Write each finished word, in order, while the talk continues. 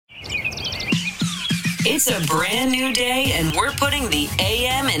It's a brand new day, and we're putting the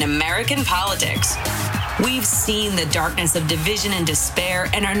AM in American politics. We've seen the darkness of division and despair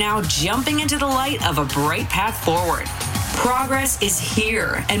and are now jumping into the light of a bright path forward. Progress is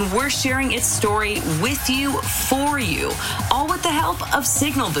here, and we're sharing its story with you, for you, all with the help of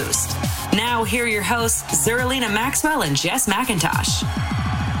Signal Boost. Now, here are your hosts, Zerlina Maxwell and Jess McIntosh.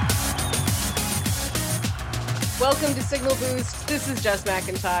 Welcome to Signal Boost. This is Jess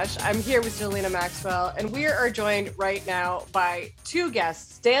McIntosh. I'm here with Zerlina Maxwell, and we are joined right now by two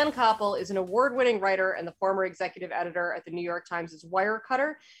guests. Dan Koppel is an award-winning writer and the former executive editor at the New York Times'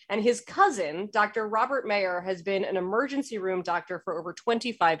 Wirecutter, and his cousin, Dr. Robert Mayer, has been an emergency room doctor for over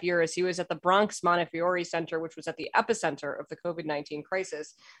 25 years. He was at the Bronx Montefiore Center, which was at the epicenter of the COVID-19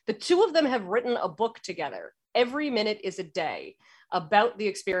 crisis. The two of them have written a book together, Every Minute is a Day, about the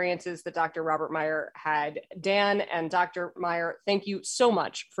experiences that Dr. Robert Mayer had. Dan and Dr. Mayer, thank you so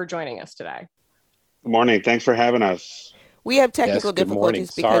much for joining us today. Good morning. Thanks for having us. We have technical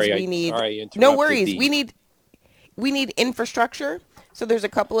difficulties because we need no worries. We need infrastructure. So there's a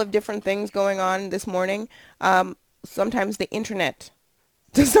couple of different things going on this morning. Sometimes the internet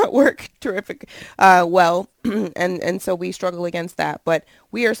does not work terrific well, and so we struggle against that. But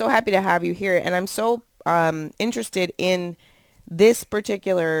we are so happy to have you here, and I'm so interested in this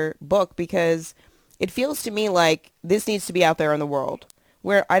particular book because it feels to me like this needs to be out there in the world,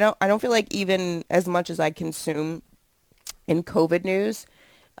 where I don't feel like, even as much as I consume in COVID news,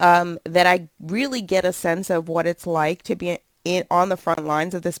 that I really get a sense of what it's like to be on the front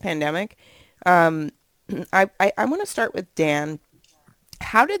lines of this pandemic. I want to start with Dan.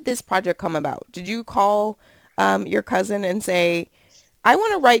 How did this project come about? Did you call your cousin and say, I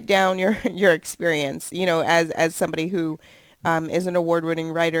want to write down your experience, as somebody who is an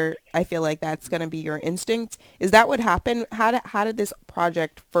award-winning writer? I feel like that's going to be your instinct. Is that what happened? How did this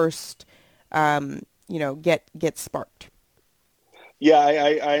project first, get sparked? Yeah,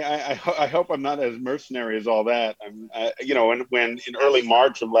 I hope I'm not as mercenary as all that. When in early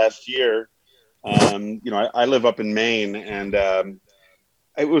March of last year, I live up in Maine, and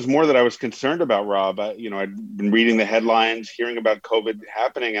it was more that I was concerned about Rob. I'd been reading the headlines, hearing about COVID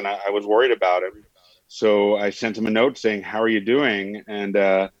happening, and I was worried about him. So I sent him a note saying, "How are you doing?"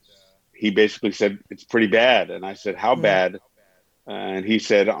 And he basically said, "It's pretty bad." And I said, "How bad?" And he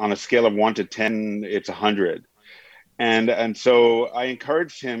said, "On a scale of 1 to 10, it's 100. And so I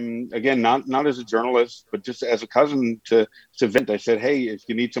encouraged him, again, not as a journalist, but just as a cousin, to vent. I said, "Hey, if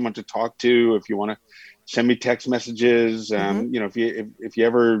you need someone to talk to, if you want to send me text messages, if you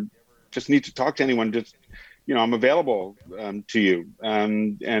ever just need to talk to anyone, just, I'm available to you."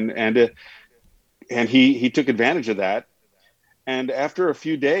 And he took advantage of that. And after a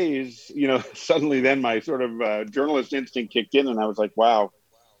few days, suddenly then my sort of journalist instinct kicked in, and I was like, wow,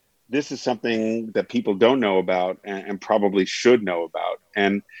 this is something that people don't know about and probably should know about.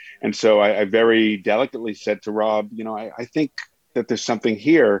 And so I very delicately said to Rob, I think that there's something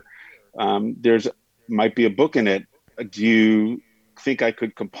here. There's might be a book in it. Do you think I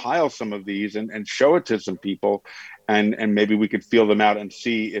could compile some of these and show it to some people, and maybe we could feel them out and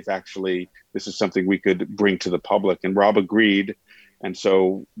see if actually this is something we could bring to the public? And Rob agreed, and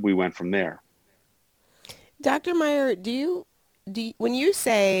so we went from there. Dr. Mayer, when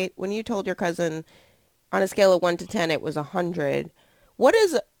you told your cousin on a scale of 1 to 10 it was 100, what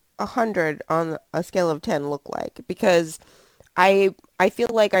does 100 on a scale of 10 look like? Because I feel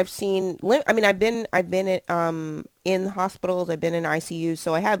like I've been in hospitals, I've been in ICU,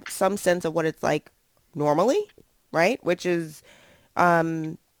 so I have some sense of what it's like normally, right? Which is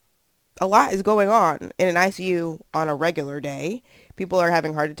a lot is going on in an ICU on a regular day. People are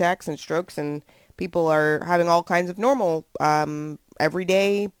having heart attacks and strokes, and people are having all kinds of normal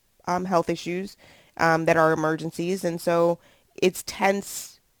everyday health issues that are emergencies, and so it's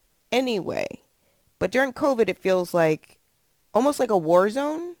tense anyway. But during COVID, it feels like almost like a war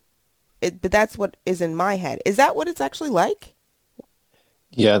zone, but that's what is in my head. Is that what it's actually like?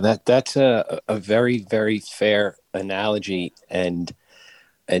 Yeah, that's a very, very fair analogy, and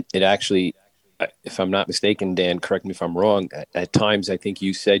it actually, if I'm not mistaken, Dan, correct me if I'm wrong, at times I think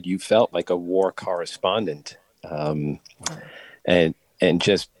you said you felt like a war correspondent. And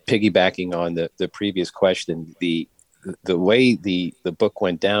just piggybacking on the previous question, the way the book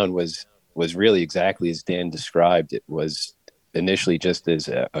went down was really exactly as Dan described. It was initially just as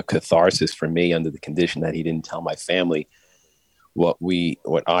a catharsis for me, under the condition that he didn't tell my family what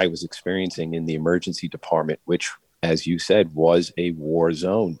I was experiencing in the emergency department, which, as you said, was a war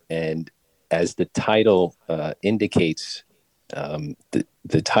zone. And as the title indicates,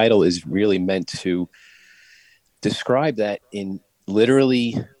 the title is really meant to describe that in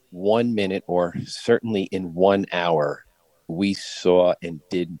literally 1 minute, or certainly in 1 hour, we saw and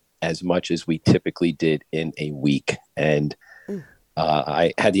did as much as we typically did in a week. And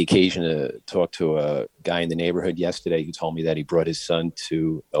I had the occasion to talk to a guy in the neighborhood yesterday who told me that he brought his son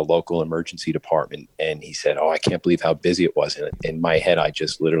to a local emergency department. And he said, "Oh, I can't believe how busy it was." And in my head, I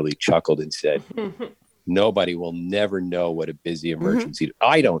just literally chuckled and said, nobody will never know what a busy emergency,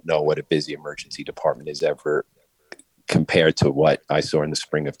 I don't know what a busy emergency department is ever compared to what I saw in the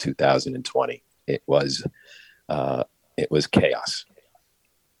spring of 2020. It was chaos.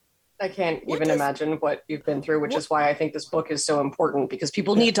 I can't even imagine what you've been through, which is why I think this book is so important, because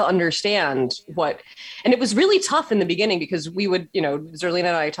people need to understand and it was really tough in the beginning, because we would, Zerlina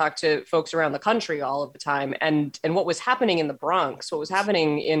and I talked to folks around the country all of the time, and what was happening in the Bronx, what was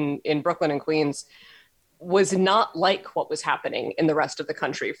happening in Brooklyn and Queens was not like what was happening in the rest of the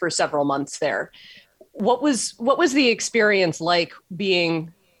country for several months there. What was the experience like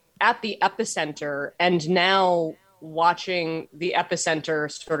being at the epicenter and now watching the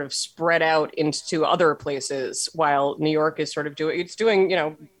epicenter sort of spread out into other places, while New York is sort of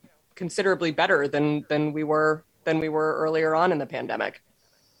doing considerably better than we were earlier on in the pandemic?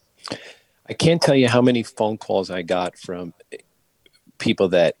 I can't tell you how many phone calls I got from people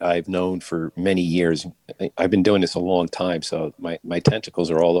that I've known for many years. I've been doing this a long time, so my tentacles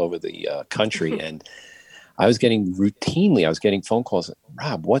are all over the country. And I was getting phone calls.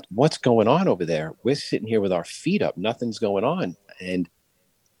 "Rob, what's going on over there? We're sitting here with our feet up. Nothing's going on." And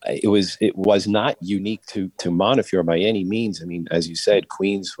it was not unique to Montefiore by any means. I mean, as you said,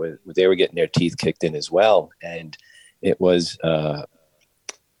 Queens, they were getting their teeth kicked in as well. And it was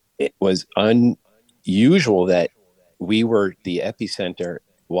unusual that we were the epicenter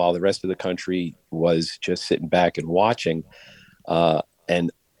while the rest of the country was just sitting back and watching,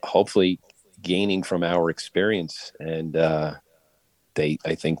 and hopefully gaining from our experience. And they,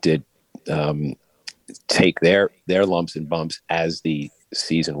 I think, did take their lumps and bumps as the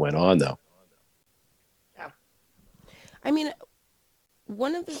season went on, though. Yeah. I mean,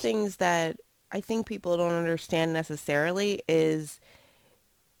 one of the things that I think people don't understand necessarily is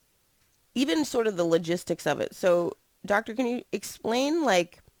even sort of the logistics of it. So, Doctor, can you explain,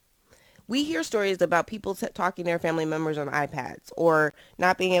 we hear stories about people talking to their family members on iPads, or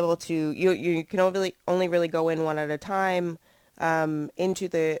not being able to, you can only really go in one at a time into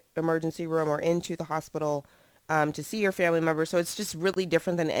the emergency room or into the hospital to see your family member. So it's just really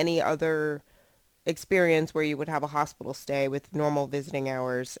different than any other experience where you would have a hospital stay with normal visiting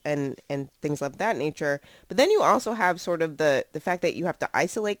hours and things of that nature. But then you also have sort of the fact that you have to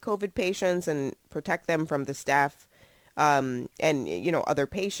isolate COVID patients and protect them from the staff and other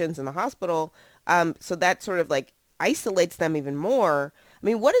patients in the hospital. So that sort of isolates them even more. I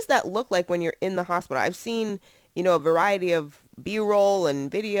mean, what does that look like when you're in the hospital? I've seen, a variety of B-roll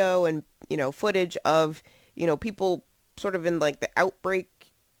and video and, footage of, people sort of in the Outbreak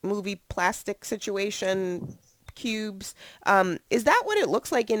movie plastic situation cubes. Is that what it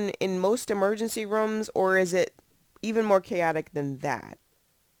looks like in most emergency rooms, or is it even more chaotic than that?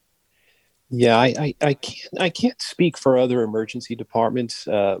 Yeah, I can't speak for other emergency departments,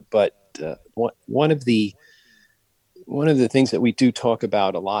 but one of the things that we do talk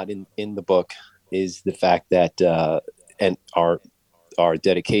about a lot in the book is the fact that and our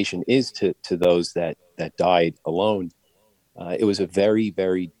dedication is to those that died alone. It was a very,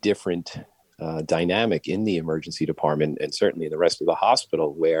 very different dynamic in the emergency department, and certainly in the rest of the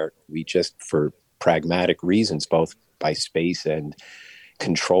hospital, where we just, for pragmatic reasons, both by space and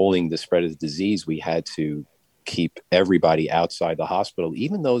controlling the spread of the disease, we had to keep everybody outside the hospital,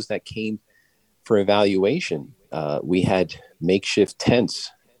 even those that came for evaluation. We had makeshift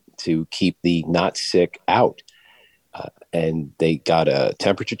tents to keep the not sick out. And they got a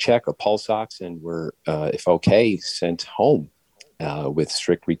temperature check, a pulse ox, and were, if okay, sent home with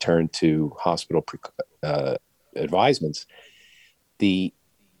strict return to hospital advisements. The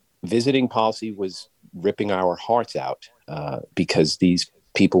visiting policy was ripping our hearts out because these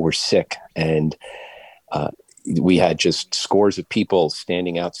people were sick, and we had just scores of people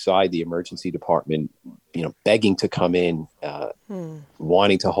standing outside the emergency department, begging to come in,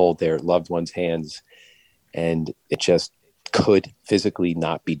 wanting to hold their loved ones' hands, and it just could physically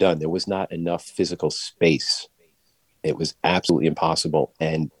not be done. There was not enough physical space. It was absolutely impossible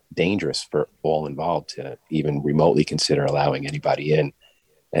and dangerous for all involved to even remotely consider allowing anybody in.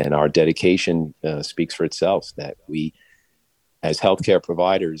 And our dedication speaks for itself, that we, as healthcare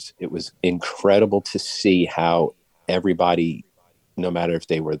providers, it was incredible to see how everybody, no matter if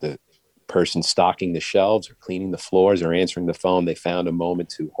they were the person stocking the shelves or cleaning the floors or answering the phone, they found a moment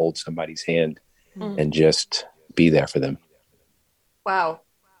to hold somebody's hand and just be there for them. Wow.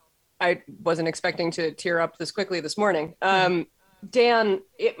 I wasn't expecting to tear up this quickly this morning. Dan,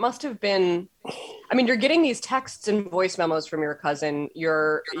 it must have been, I mean, you're getting these texts and voice memos from your cousin.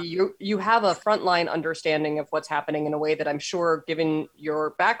 You have a frontline understanding of what's happening in a way that I'm sure, given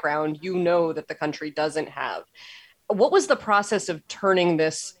your background, you know that the country doesn't have. What was the process of turning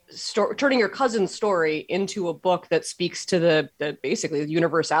your cousin's story into a book that speaks to the basically the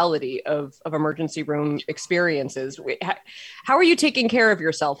universality of emergency room experiences? How are you taking care of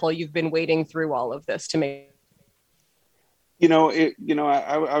yourself while you've been wading through all of this to make?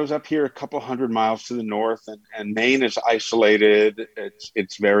 I was up here a couple hundred miles to the north, and Maine is isolated.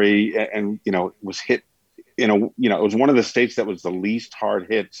 It's very, and it was hit. It was one of the states that was the least hard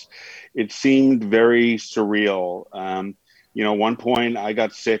hits. It seemed very surreal. One point I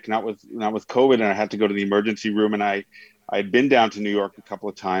got sick, not with COVID, and I had to go to the emergency room. And I'd been down to New York a couple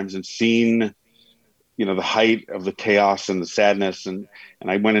of times and seen, the height of the chaos and the sadness. And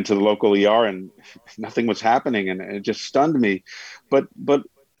I went into the local ER and nothing was happening. And it just stunned me. But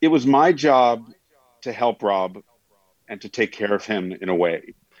it was my job to help Rob and to take care of him in a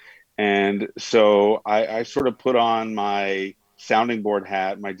way. And so I sort of put on my sounding board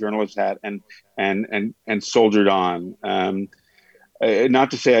hat, my journalist hat, and soldiered on. Not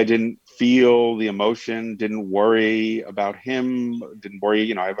to say I didn't feel the emotion, didn't worry about him, didn't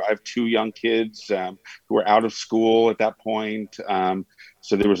worry. I have two young kids who were out of school at that point,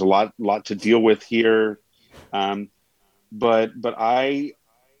 so there was a lot to deal with here. But I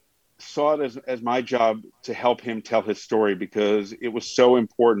saw it as my job to help him tell his story because it was so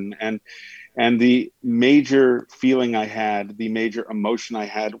important. And the major feeling I had, the major emotion I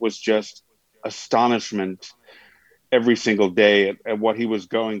had was just astonishment every single day at what he was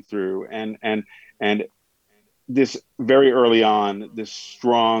going through. And this very early on, this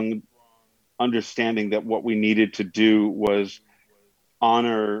strong understanding that what we needed to do was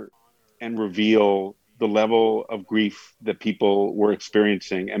honor and reveal the level of grief that people were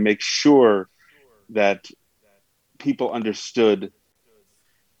experiencing and make sure that people understood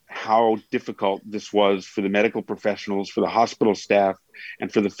how difficult this was for the medical professionals, for the hospital staff,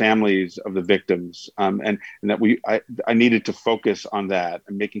 and for the families of the victims. And that I needed to focus on that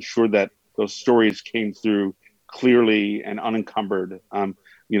and making sure that those stories came through clearly and unencumbered,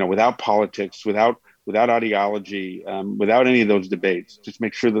 without politics, without ideology, without any of those debates. Just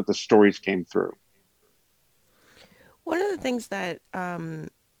make sure that the stories came through. One of the things that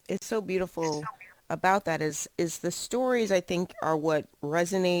is so beautiful about that is the stories, I think, are what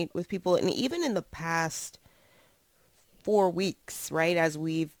resonate with people. And even in the past 4 weeks, right, as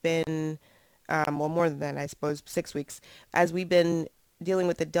we've been, more than that, I suppose, 6 weeks, as we've been dealing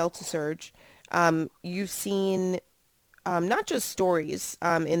with the Delta surge, you've seen not just stories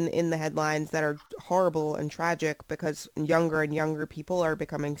in the headlines that are horrible and tragic because younger and younger people are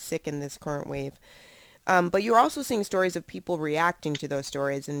becoming sick in this current wave. But you're also seeing stories of people reacting to those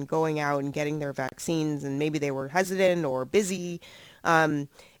stories and going out and getting their vaccines, and maybe they were hesitant or busy. And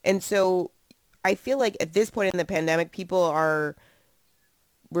so I feel like at this point in the pandemic, people are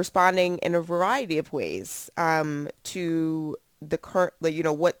responding in a variety of ways to the current,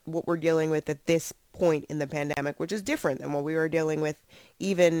 what we're dealing with at this point in the pandemic, which is different than what we were dealing with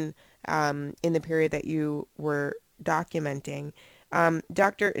even in the period that you were documenting.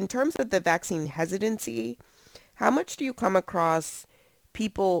 Doctor, in terms of the vaccine hesitancy, how much do you come across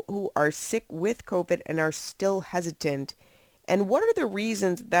people who are sick with COVID and are still hesitant? And what are the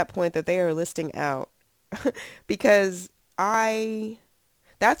reasons at that point that they are listing out? Because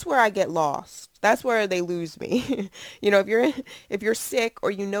that's where I get lost. That's where they lose me. If you're sick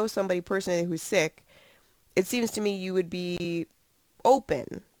or somebody personally who's sick, it seems to me you would be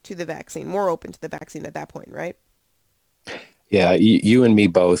open to the vaccine, more open to the vaccine at that point, right? Yeah, you and me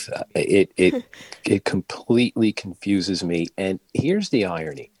both. It completely confuses me. And here's the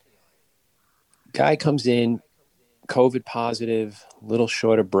irony. Guy comes in, COVID positive, little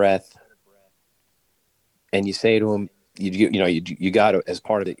short of breath, and you say to him, you got to, as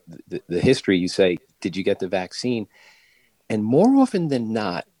part of the history, you say, did you get the vaccine? And more often than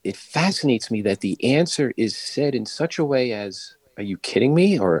not, it fascinates me that the answer is said in such a way as, are you kidding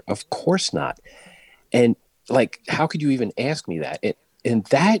me? Or of course not. And how could you even ask me that? And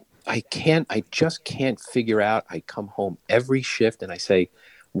that I just can't figure out. I come home every shift and I say,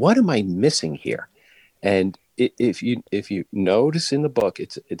 what am I missing here? And if you notice in the book,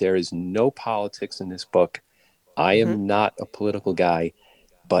 there is no politics in this book. I am not a political guy,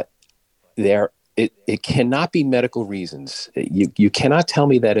 but it cannot be medical reasons. You cannot tell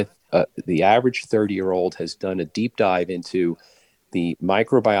me that if the average 30-year-old has done a deep dive into the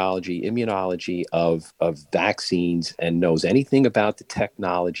microbiology, immunology of vaccines and knows anything about the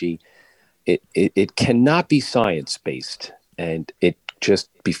technology, it cannot be science-based. And it just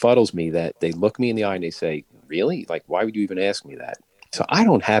befuddles me that they look me in the eye and they say, really? Like, why would you even ask me that? So I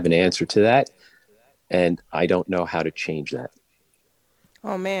don't have an answer to that. And I don't know how to change that.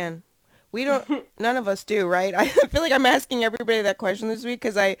 Oh, man. We don't, none of us do, right? I feel like I'm asking everybody that question this week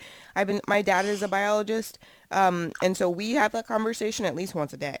because my dad is a biologist. And so we have that conversation at least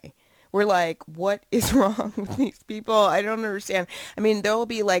once a day. We're like, what is wrong with these people? I don't understand. I mean, there'll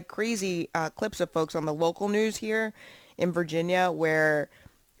be like crazy clips of folks on the local news here in Virginia where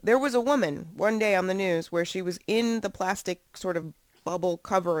there was a woman one day on the news where she was in the plastic sort of bubble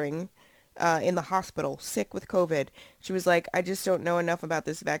covering in the hospital, sick with COVID. She was like, I just don't know enough about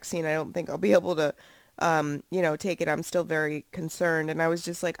this vaccine. I don't think I'll be able to, take it. I'm still very concerned. And I was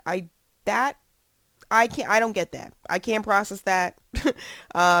just like, I don't get that. I can't process that.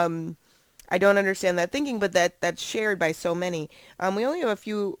 I don't understand that thinking, but that's shared by so many. We only have a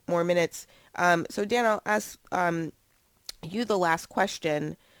few more minutes. So Dan, I'll ask you the last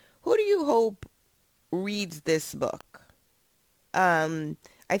question. Who do you hope reads this book?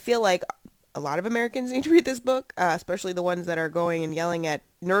 I feel like a lot of Americans need to read this book, especially the ones that are going and yelling at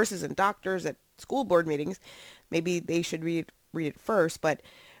nurses and doctors at school board meetings. Maybe they should read it first, but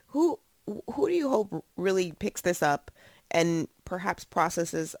who do you hope really picks this up and perhaps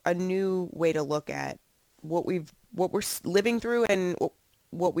processes a new way to look at what we're living through and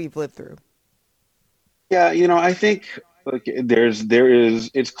what we've lived through? Yeah, I think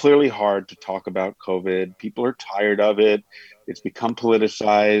it's clearly hard to talk about COVID. People are tired of it. It's become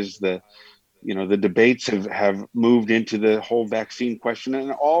politicized. The debates have moved into the whole vaccine question,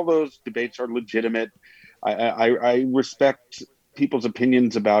 and all those debates are legitimate. I respect people's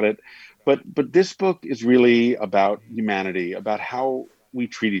opinions about it, but this book is really about humanity, about how we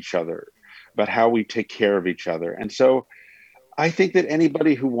treat each other, about how we take care of each other. And so I think that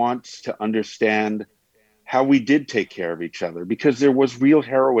anybody who wants to understand how we did take care of each other, because there was real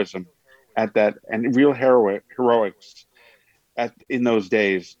heroism at that and real heroics in those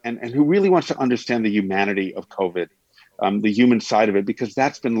days, and who really wants to understand the humanity of COVID, the human side of it, because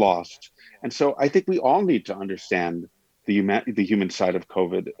that's been lost. And so I think we all need to understand the human side of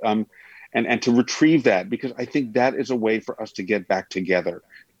COVID, and to retrieve that, because I think that is a way for us to get back together.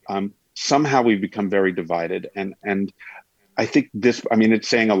 Somehow we've become very divided, and I think it's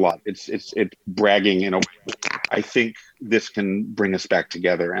saying a lot. It's bragging in a way. I think this can bring us back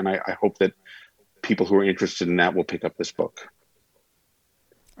together, and I hope that people who are interested in that will pick up this book.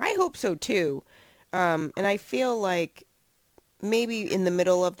 I hope so too. And I feel like maybe in the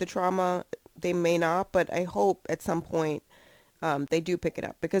middle of the trauma, they may not, but I hope at some point they do pick it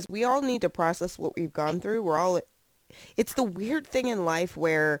up, because we all need to process what we've gone through. It's the weird thing in life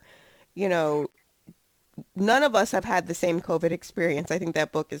where, none of us have had the same COVID experience. I think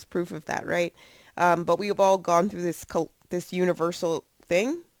that book is proof of that, right? But we've all gone through this universal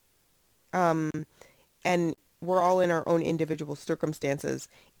thing. And we're all in our own individual circumstances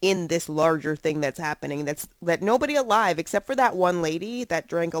in this larger thing that's happening. That nobody alive, except for that one lady that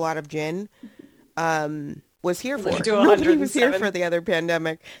drank a lot of gin, was here for. Nobody was here for the other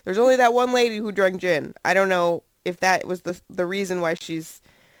pandemic. There's only that one lady who drank gin. I don't know if that was the reason why she's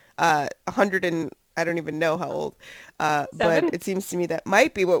 100 and I don't even know how old, but it seems to me that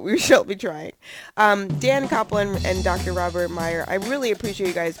might be what we shall be trying. Dan Koppel and Dr. Robert Meyer, I really appreciate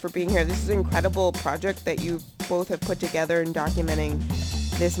you guys for being here. This is an incredible project that you both have put together in documenting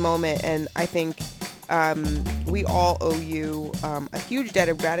this moment, and I think we all owe you a huge debt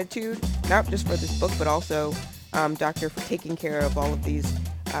of gratitude, not just for this book, but also, Doctor, for taking care of all of these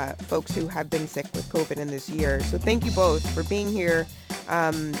folks who have been sick with COVID in this year. So thank you both for being here,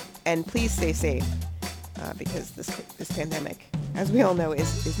 and please stay safe, because this pandemic, as we all know,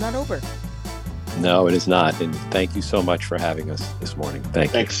 is not over. No, it is not. And thank you so much for having us this morning.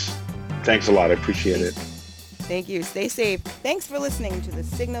 Thanks a lot. I appreciate it. Thank you. Stay safe. Thanks for listening to the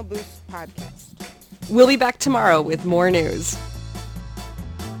Signal Boost podcast. We'll be back tomorrow with more news.